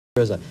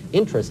There's an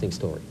interesting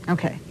story.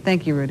 Okay,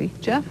 thank you, Rudy.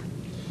 Jeff?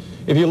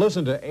 If you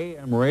listen to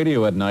AM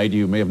radio at night,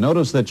 you may have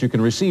noticed that you can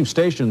receive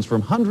stations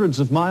from hundreds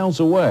of miles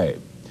away.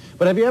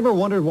 But have you ever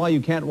wondered why you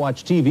can't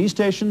watch TV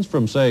stations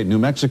from, say, New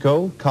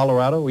Mexico,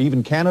 Colorado, or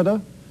even Canada?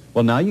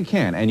 Well, now you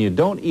can, and you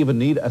don't even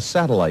need a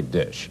satellite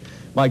dish.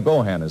 Mike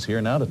Bohan is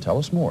here now to tell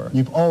us more.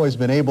 You've always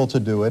been able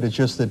to do it. It's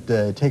just that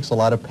it takes a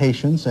lot of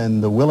patience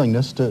and the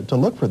willingness to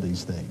look for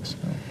these things.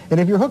 Oh. And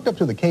if you're hooked up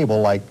to the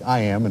cable like I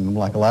am and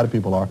like a lot of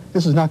people are,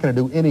 this is not going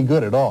to do any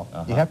good at all.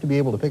 You have to be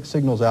able to pick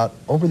signals out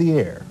over the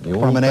air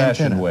from an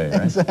antenna. Way,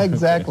 right?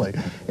 Exactly.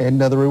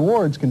 And the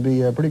rewards can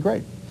be pretty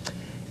great.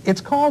 It's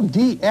called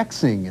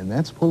DXing, and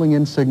that's pulling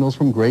in signals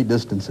from great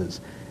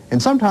distances.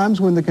 And sometimes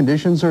when the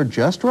conditions are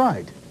just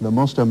right, the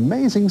most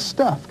amazing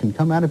stuff can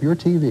come out of your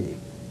TV.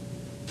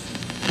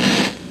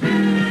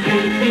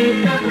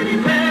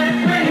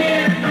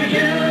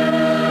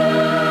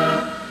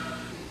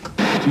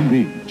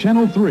 TV,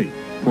 Channel 3,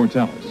 Port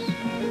Alice.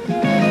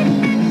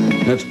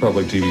 That's a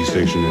public TV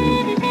station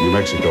in New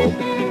Mexico.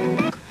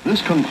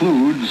 This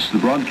concludes the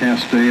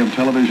broadcast day of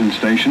television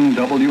station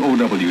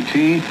WOWT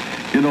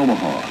in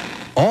Omaha.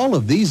 All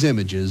of these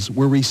images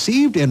were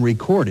received and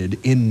recorded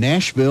in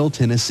Nashville,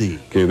 Tennessee.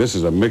 Okay, this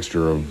is a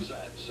mixture of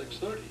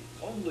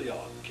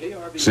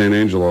San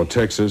Angelo,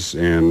 Texas,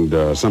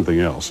 and something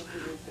else.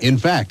 In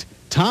fact,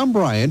 Tom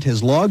Bryant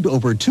has logged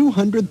over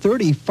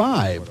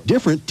 235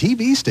 different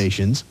TV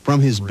stations from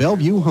his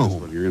Bellevue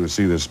home. You're going to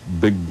see this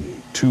big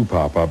 2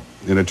 pop up,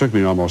 and it took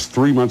me almost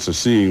 3 months of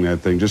seeing that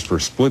thing just for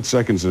split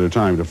seconds at a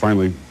time to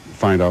finally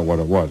find out what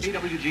it was.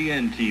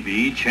 WGN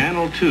TV,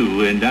 Channel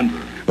 2 in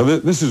Denver. Well,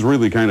 this is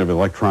really kind of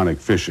electronic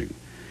fishing.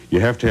 You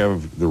have to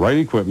have the right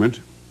equipment,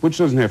 which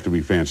doesn't have to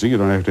be fancy. You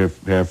don't have to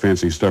have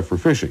fancy stuff for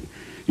fishing.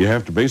 You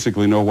have to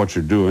basically know what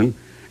you're doing,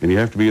 and you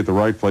have to be at the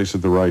right place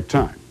at the right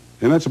time.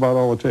 And that's about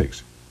all it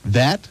takes.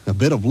 That, a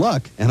bit of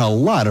luck, and a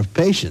lot of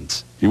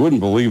patience. You wouldn't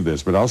believe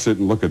this, but I'll sit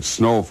and look at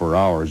snow for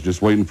hours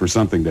just waiting for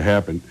something to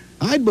happen.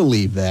 I'd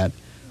believe that.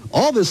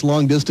 All this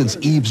long-distance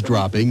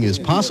eavesdropping is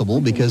possible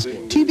because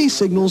TV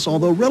signals,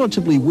 although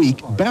relatively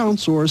weak,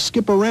 bounce or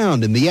skip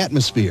around in the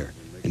atmosphere.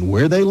 And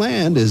where they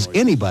land is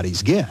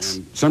anybody's guess.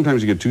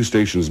 Sometimes you get 2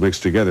 stations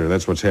mixed together.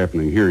 That's what's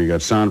happening here. You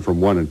got sound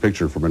from one and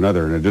picture from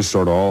another, and it just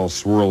sort of all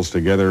swirls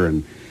together,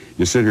 and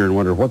you sit here and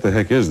wonder, what the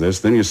heck is this?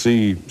 Then you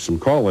see some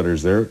call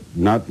letters there,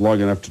 not long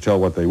enough to tell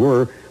what they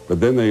were,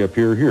 but then they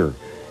appear here.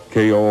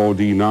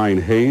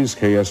 KOOD9 Hayes,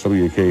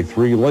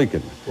 KSWK3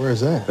 Lakin. Where is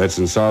that? That's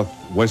in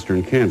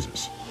southwestern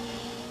Kansas.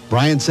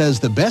 Brian says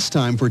the best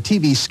time for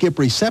TV skip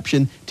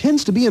reception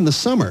tends to be in the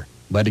summer,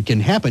 but it can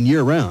happen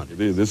year-round.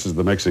 This is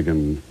the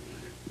Mexican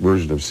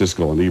version of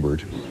Siskel and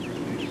Ebert.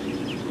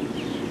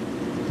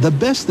 The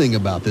best thing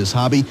about this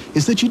hobby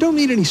is that you don't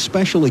need any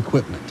special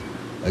equipment.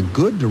 A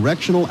good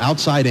directional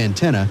outside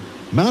antenna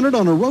mounted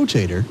on a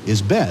rotator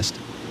is best,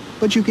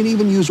 but you can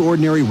even use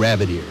ordinary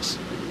rabbit ears.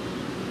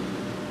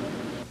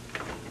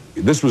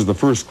 This was the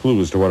first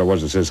clue as to what it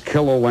was. It says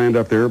Kelo Land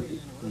up there.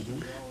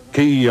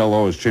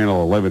 KELO is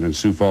channel 11 in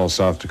Sioux Falls,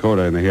 South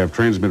Dakota, and they have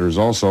transmitters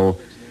also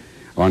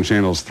on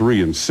channels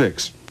 3 and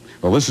 6.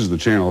 Well, this is the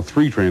channel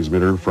 3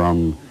 transmitter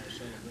from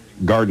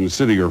Garden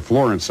City or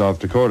Florence, South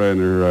Dakota,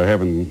 and they're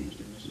having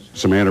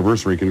some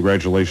anniversary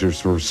congratulations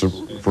for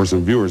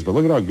some viewers. But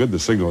look at how good the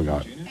signal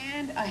got.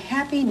 And a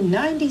happy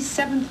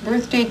 97th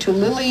birthday to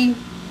Lily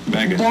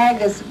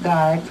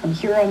Bagasgard from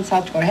Huron,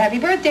 South Dakota. Happy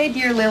birthday,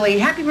 dear Lily.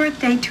 Happy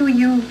birthday to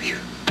you.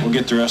 We'll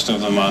get the rest of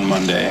them on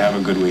Monday. Have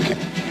a good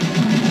weekend.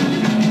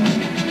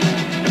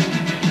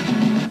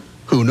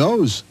 Who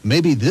knows?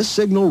 Maybe this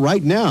signal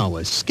right now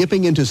is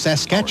skipping into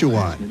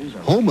Saskatchewan,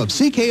 home of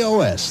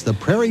CKOS, the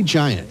Prairie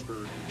Giant,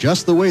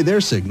 just the way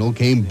their signal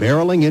came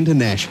barreling into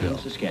Nashville.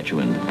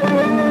 Saskatchewan.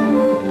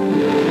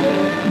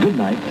 Good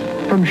night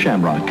from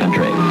Shamrock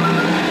Country.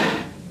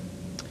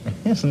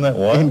 Isn't that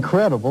wild?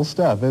 Incredible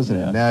stuff, isn't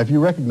it? Now, if you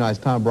recognize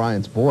Tom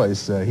Bryant's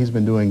voice, he's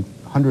been doing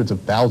hundreds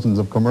of thousands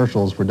of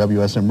commercials for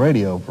WSM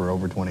Radio for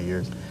over 20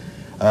 years.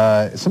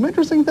 Some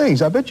interesting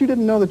things. I bet you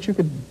didn't know that you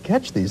could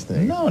catch these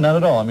things. No, not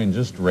at all. I mean,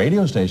 just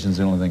radio stations,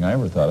 the only thing I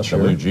ever thought of. Sure.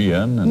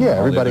 WGN and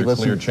all the other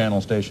clear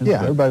channel stations.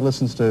 Yeah, everybody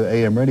listens to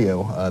AM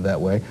radio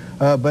that way.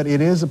 But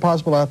it is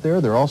possible out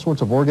there. There are all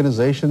sorts of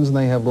organizations, and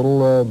they have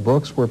little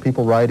books where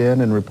people write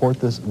in and report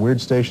this weird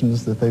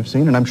stations that they've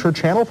seen. And I'm sure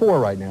Channel 4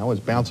 right now is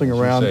bouncing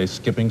around. Say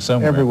skipping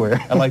somewhere. Everywhere.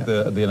 I like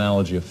the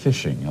analogy of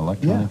fishing,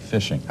 electronic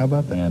fishing. How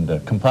about that?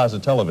 And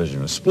composite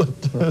television,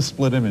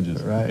 split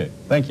images. Right. Okay.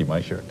 Thank you,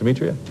 Mike. Sure.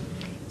 Demetria?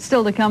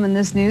 Still to come in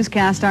this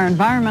newscast, our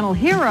environmental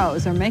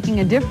heroes are making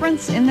a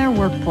difference in their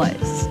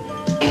workplace.